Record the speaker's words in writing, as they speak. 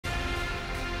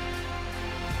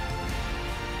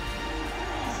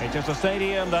It is a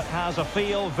stadium that has a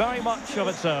feel very much of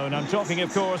its own. I'm talking,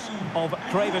 of course, of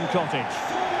Craven Cottage.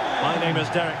 My name is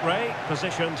Derek Ray,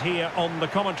 positioned here on the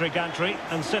commentary gantry,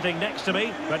 and sitting next to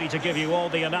me, ready to give you all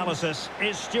the analysis,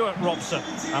 is Stuart Robson.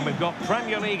 And we've got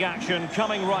Premier League action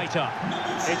coming right up.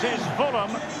 It is Fulham,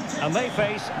 and they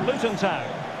face Luton Town.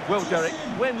 Well, Derek,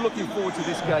 when looking forward to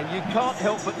this game, you can't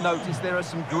help but notice there are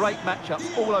some great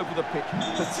matchups all over the pitch,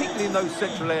 particularly in those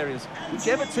central areas.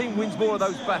 Whichever team wins more of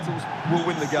those battles will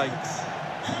win the game.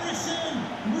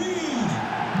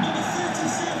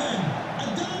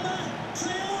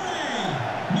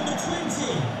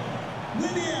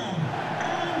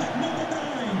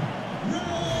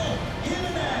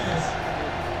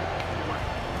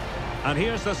 And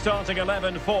here's the starting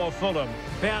 11 for Fulham.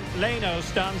 Bernd Leno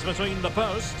stands between the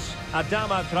posts.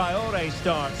 Adama Traore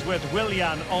starts with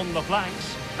Willian on the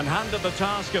flanks. And handed the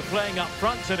task of playing up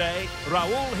front today,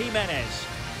 Raúl Jiménez.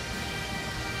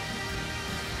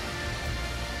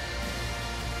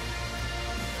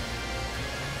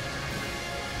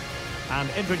 And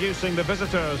introducing the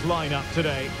visitors lineup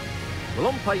today. Well,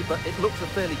 on paper, it looks a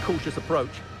fairly cautious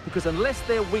approach, because unless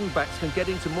their wing-backs can get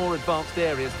into more advanced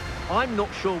areas, I'm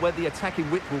not sure where the attacking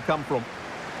width will come from.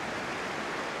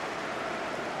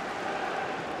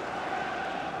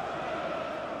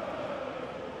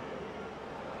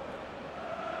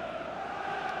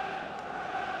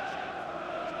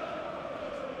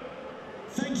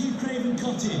 Thank you, Craven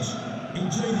Cottage.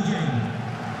 Enjoy the game.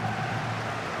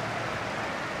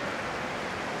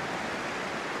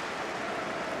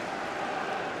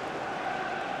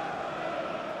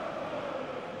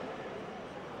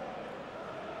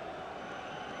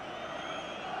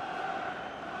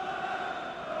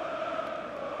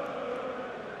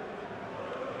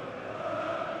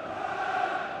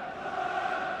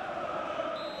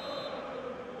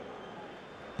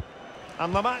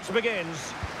 And the match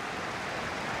begins.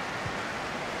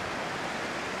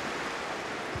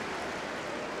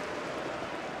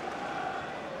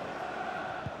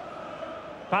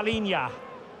 Palinha.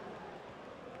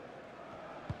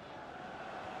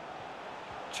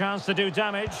 Chance to do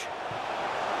damage.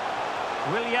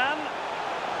 Willian.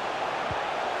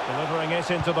 Delivering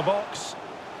it into the box.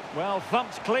 Well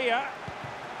thumped clear.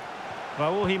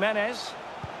 Raúl Jiménez.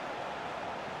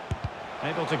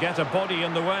 Able to get a body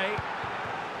in the way.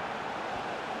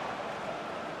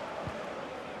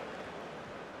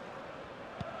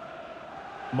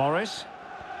 Morris.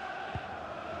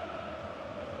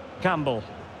 Campbell.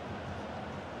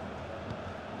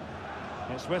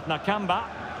 It's with Nakamba.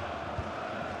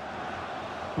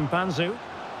 Mpanzu.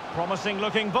 Promising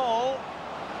looking ball.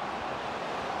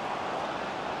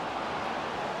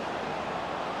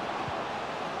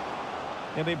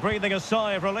 He'll be breathing a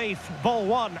sigh of relief. Ball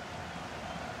one.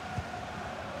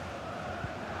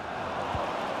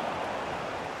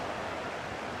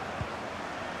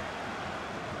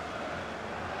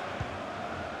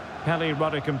 Kelly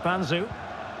Mpanzu.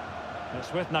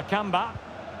 It's with Nakamba.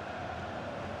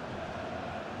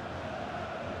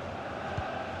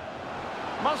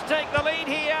 Must take the lead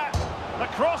here. The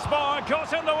crossbar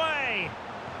got in the way.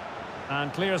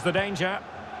 And clears the danger.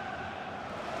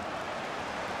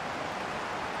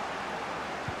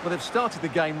 Well, they've started the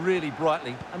game really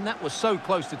brightly, and that was so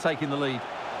close to taking the lead.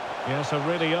 Yes, a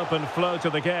really open flow to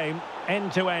the game.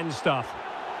 End-to-end stuff.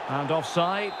 And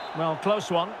offside, well, close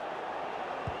one.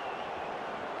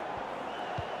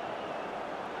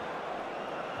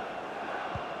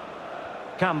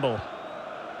 Campbell.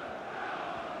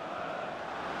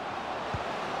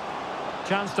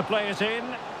 Chance to play it in.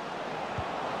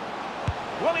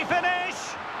 Will he finish?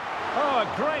 Oh,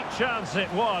 a great chance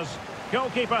it was.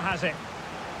 Goalkeeper has it.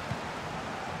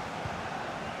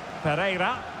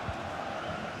 Pereira.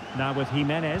 Now with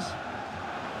Jimenez.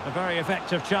 A very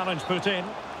effective challenge put in.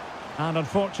 And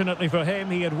unfortunately for him,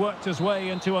 he had worked his way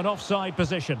into an offside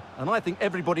position. And I think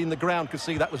everybody in the ground could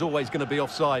see that was always going to be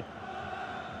offside.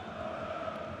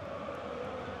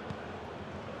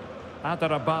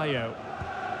 Adarabayo.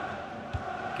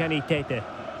 Kenny Tete.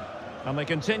 And they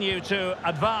continue to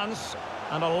advance,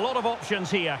 and a lot of options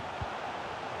here.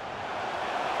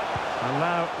 And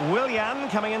now Willian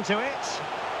coming into it.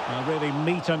 Really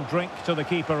meat and drink to the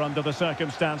keeper under the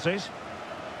circumstances.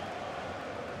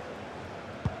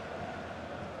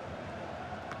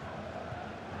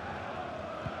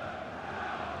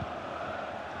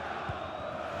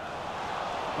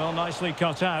 Well, nicely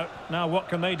cut out. Now what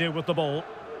can they do with the ball?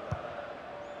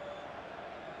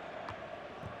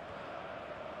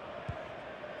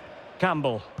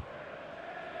 Campbell.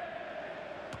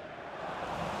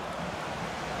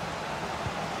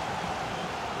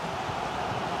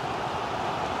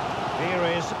 Here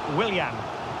is Willian.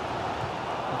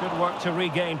 Good work to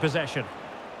regain possession.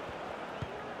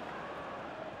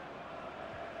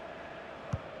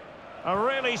 A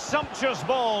really sumptuous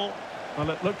ball.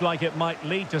 Well, it looked like it might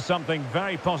lead to something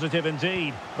very positive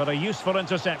indeed, but a useful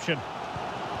interception.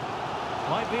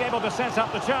 Might be able to set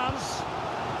up the chance.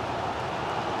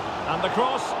 And the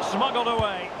cross smuggled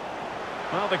away.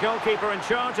 Well, the goalkeeper in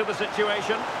charge of the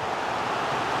situation.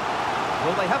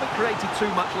 Well, they haven't created too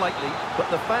much lately, but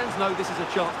the fans know this is a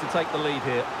chance to take the lead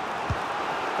here.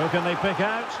 Who can they pick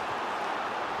out?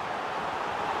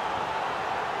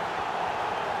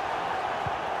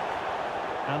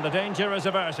 And the danger is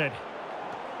averted.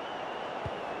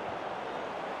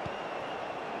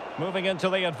 Moving into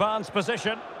the advanced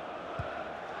position.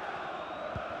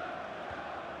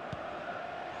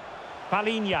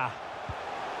 Palinha.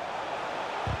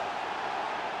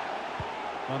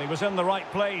 Well, he was in the right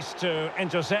place to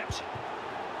intercept.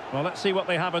 Well, let's see what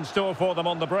they have in store for them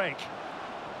on the break.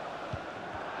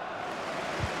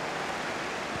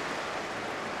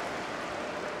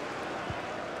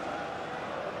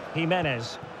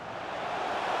 Jimenez.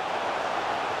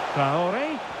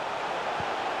 Traore.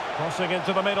 Crossing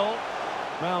into the middle.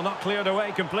 Well, not cleared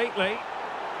away completely.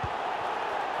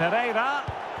 Pereira.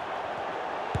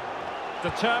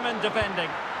 Determined defending.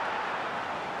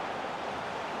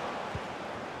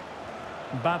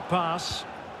 Bad pass.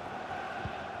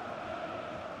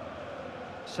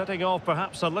 Setting off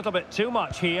perhaps a little bit too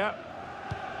much here.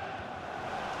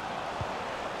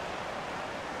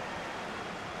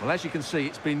 Well, as you can see,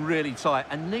 it's been really tight,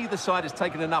 and neither side has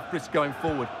taken enough risk going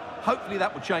forward. Hopefully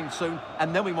that will change soon,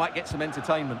 and then we might get some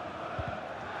entertainment.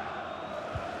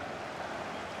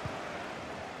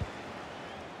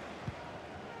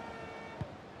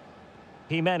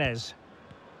 Jimenez.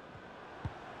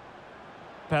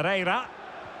 Pereira.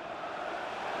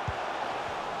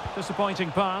 Disappointing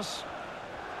pass.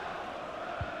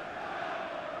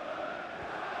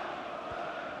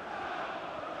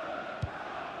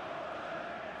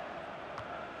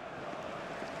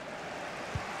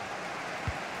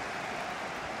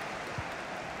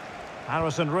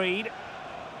 Harrison Reed.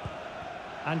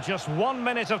 And just 1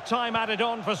 minute of time added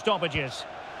on for stoppages.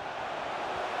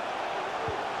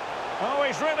 Oh,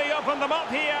 he's really opened them up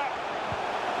here.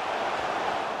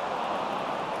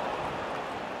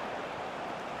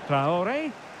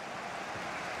 Traore.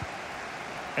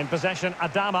 In possession,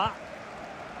 Adama.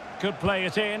 Could play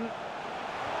it in.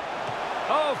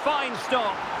 Oh, fine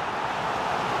stop.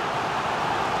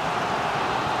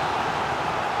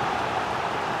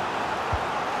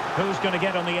 Who's going to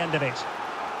get on the end of it?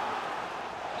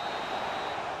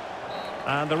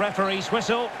 And the referee's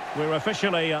whistle. We're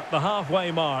officially at the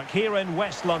halfway mark here in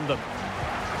West London.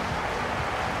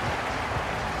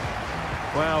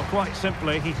 Well, quite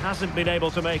simply, he hasn't been able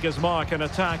to make his mark in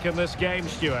attack in this game,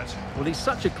 Stuart. Well, he's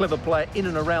such a clever player in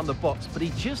and around the box, but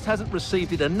he just hasn't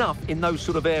received it enough in those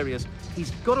sort of areas.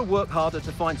 He's got to work harder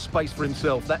to find space for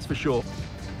himself, that's for sure.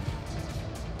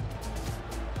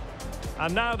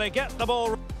 And now they get the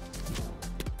ball.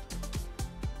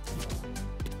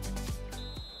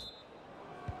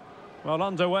 Well,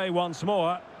 underway once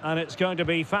more, and it's going to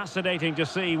be fascinating to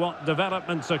see what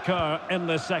developments occur in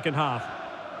this second half.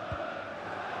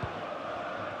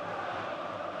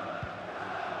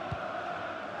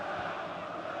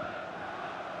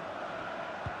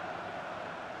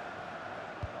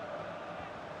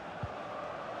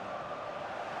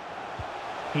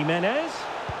 Jimenez.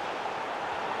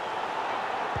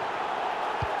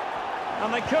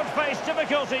 And they could face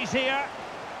difficulties here.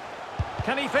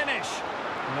 Can he finish?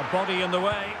 And a body in the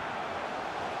way.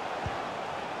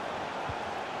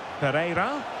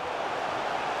 Pereira.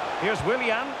 Here's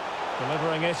Willian,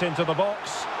 delivering it into the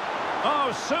box.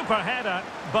 Oh, super header,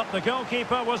 but the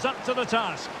goalkeeper was up to the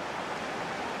task.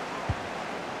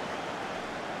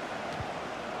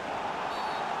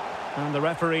 And the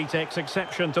referee takes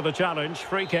exception to the challenge.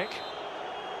 Free kick.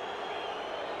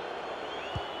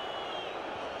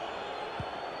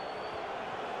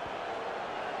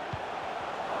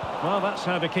 Well, that's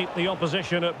how to keep the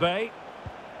opposition at bay.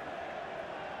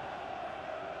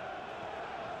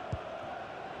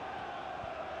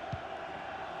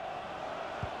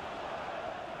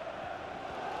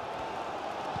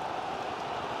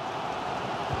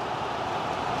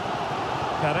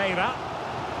 Pereira.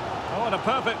 Oh, and a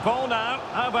perfect ball now.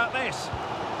 How about this?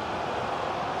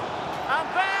 And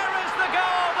there is the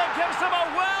goal that gives them a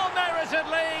well-merited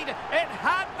lead. It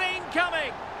had been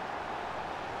coming.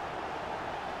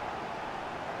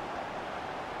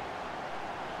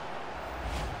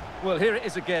 Well, here it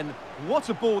is again. What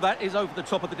a ball that is over the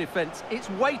top of the defence. It's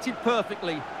weighted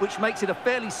perfectly, which makes it a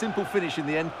fairly simple finish in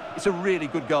the end. It's a really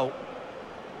good goal.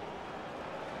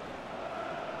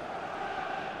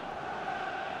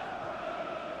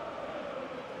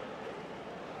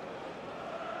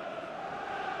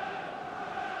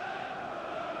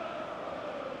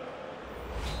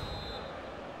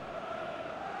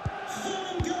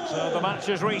 So the match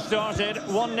has restarted.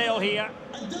 1-0 here.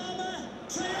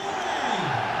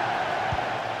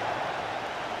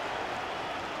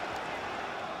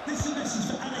 This is a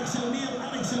message for Alex O'Neill.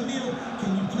 Alex O'Neill,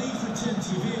 can you please return to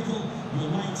your vehicle? Your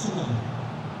lights are on.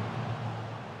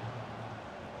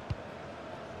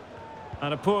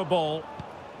 And a poor ball.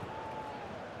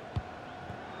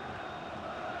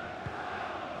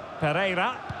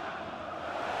 Pereira.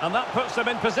 And that puts them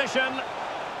in position.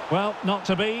 Well, not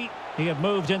to be. He had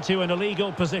moved into an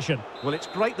illegal position. Well, it's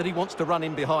great that he wants to run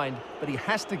in behind, but he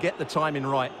has to get the timing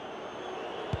right.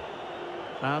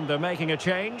 And they're making a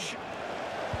change.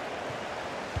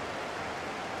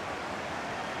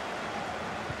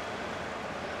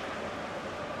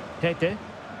 Tete.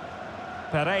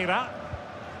 Pereira.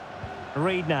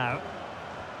 Reed now.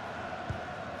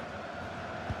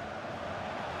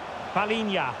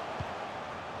 Palinha.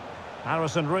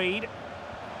 Harrison Reed.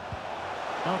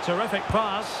 Oh, terrific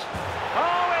pass.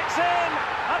 Oh, it's in!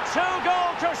 A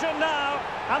two-goal cushion now,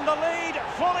 and the lead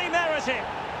fully merited.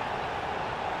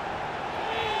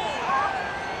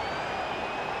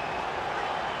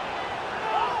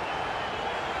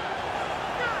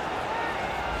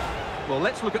 Well,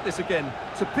 let's look at this again.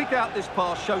 To pick out this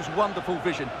pass shows wonderful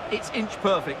vision. It's inch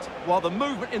perfect, while the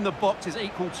movement in the box is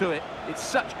equal to it. It's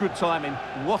such good timing.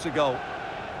 What a goal.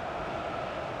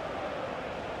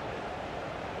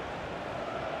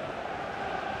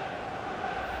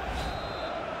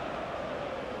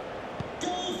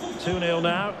 Goal for 2-0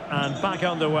 now, and back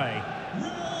underway.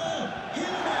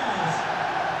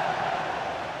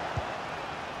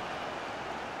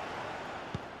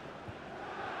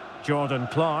 Jordan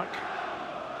Clark.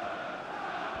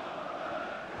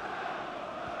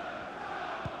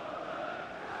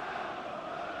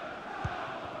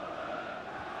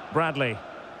 Bradley.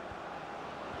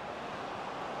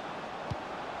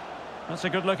 That's a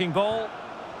good-looking ball.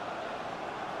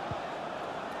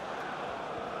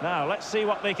 Now, let's see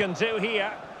what they can do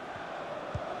here.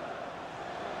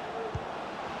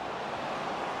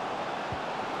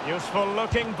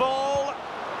 Useful-looking ball.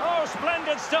 Oh,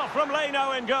 splendid stuff from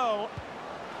Leno in goal.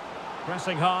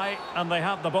 Pressing high, and they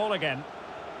have the ball again.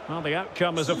 Well, the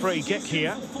outcome is a free kick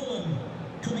here. Fulham,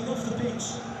 coming off the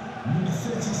pitch, number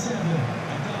 37,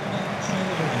 Adama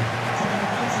Traore. Coming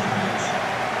onto the pitch,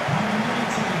 number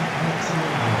 19,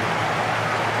 Alexander.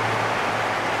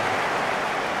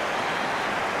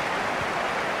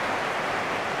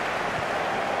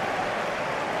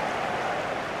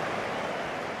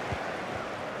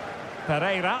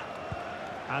 Pereira.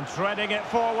 And threading it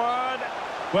forward.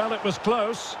 Well, it was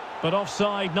close, but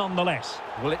offside nonetheless.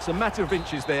 Well, it's a matter of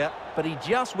inches there, but he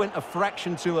just went a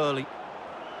fraction too early.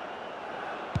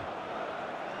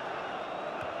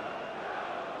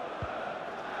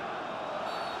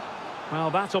 Well,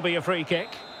 that'll be a free kick.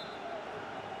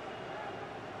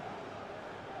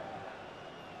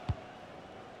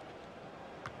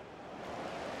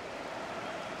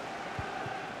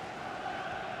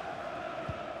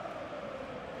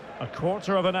 A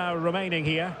quarter of an hour remaining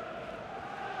here.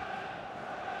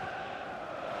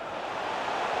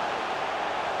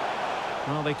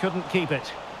 Well, they couldn't keep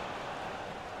it.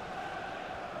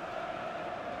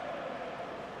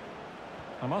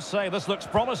 I must say, this looks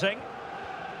promising.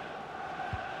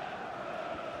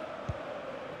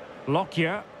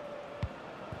 Lockyer.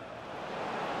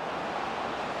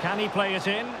 Can he play it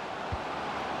in?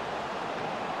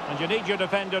 And you need your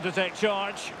defender to take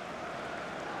charge.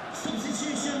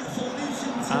 Substitution for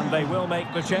Luton. And they will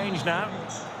make the change now.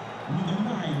 Number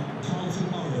 9,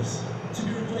 Carlton Morris, to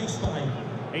be replaced by...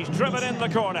 He's driven in the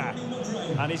corner.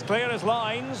 And he's clear as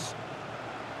lines.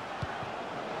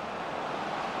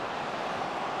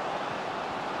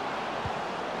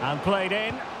 And played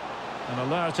in. An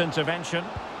alert intervention.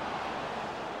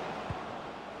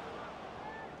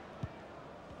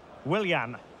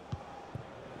 Willian.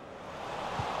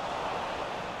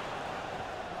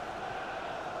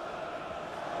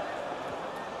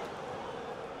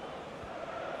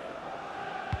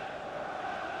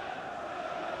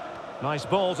 Nice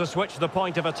ball to switch the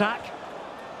point of attack.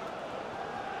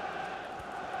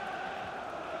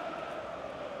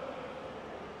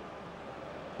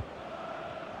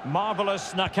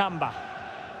 Marvellous Nakamba.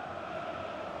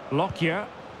 Lockyer.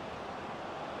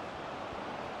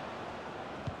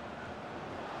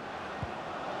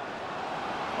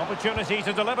 Opportunity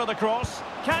to deliver the cross.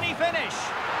 Can he finish?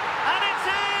 And it's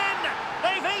in!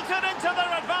 They've eaten into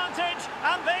their advantage,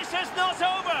 and this is not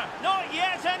over. Not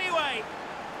yet, anyway.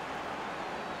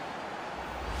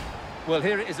 Well,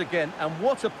 here it is again, and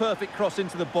what a perfect cross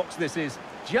into the box this is.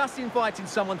 Just inviting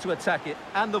someone to attack it,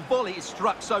 and the volley is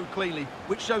struck so cleanly,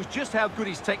 which shows just how good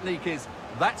his technique is.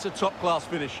 That's a top-class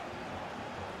finish.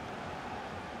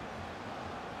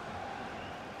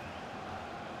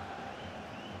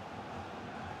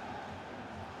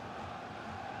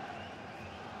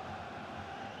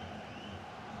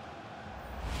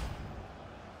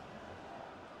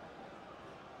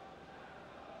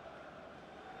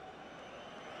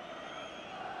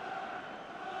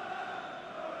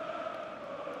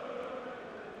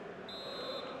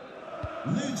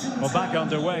 Luton. Well, back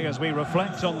underway as we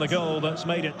reflect on the goal that's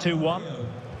made it 2-1. The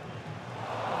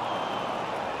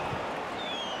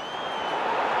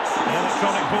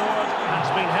electronic board has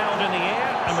been held in the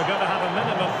air, and we're going to have a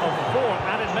minimum of 4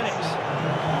 added minutes.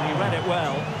 And he read it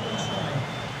well.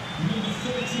 Number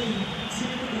 13,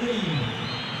 Tim Green.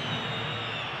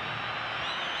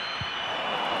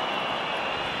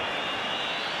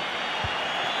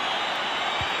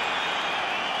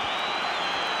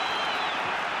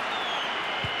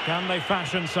 Can they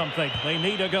fashion something? They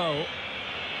need a goal.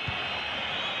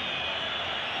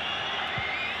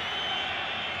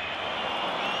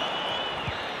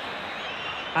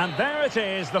 And there it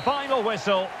is, the final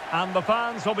whistle, and the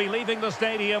fans will be leaving the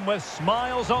stadium with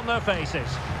smiles on their faces.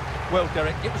 Well,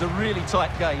 Derek, it was a really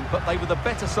tight game, but they were the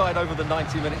better side over the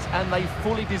 90 minutes, and they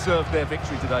fully deserved their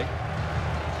victory today.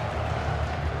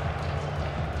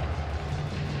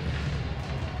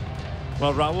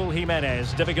 Well, Raúl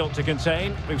Jiménez, difficult to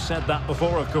contain. We've said that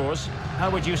before, of course. How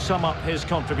would you sum up his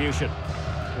contribution?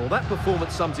 Well, that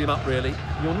performance sums him up, really.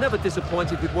 You're never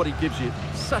disappointed with what he gives you.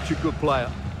 Such a good player.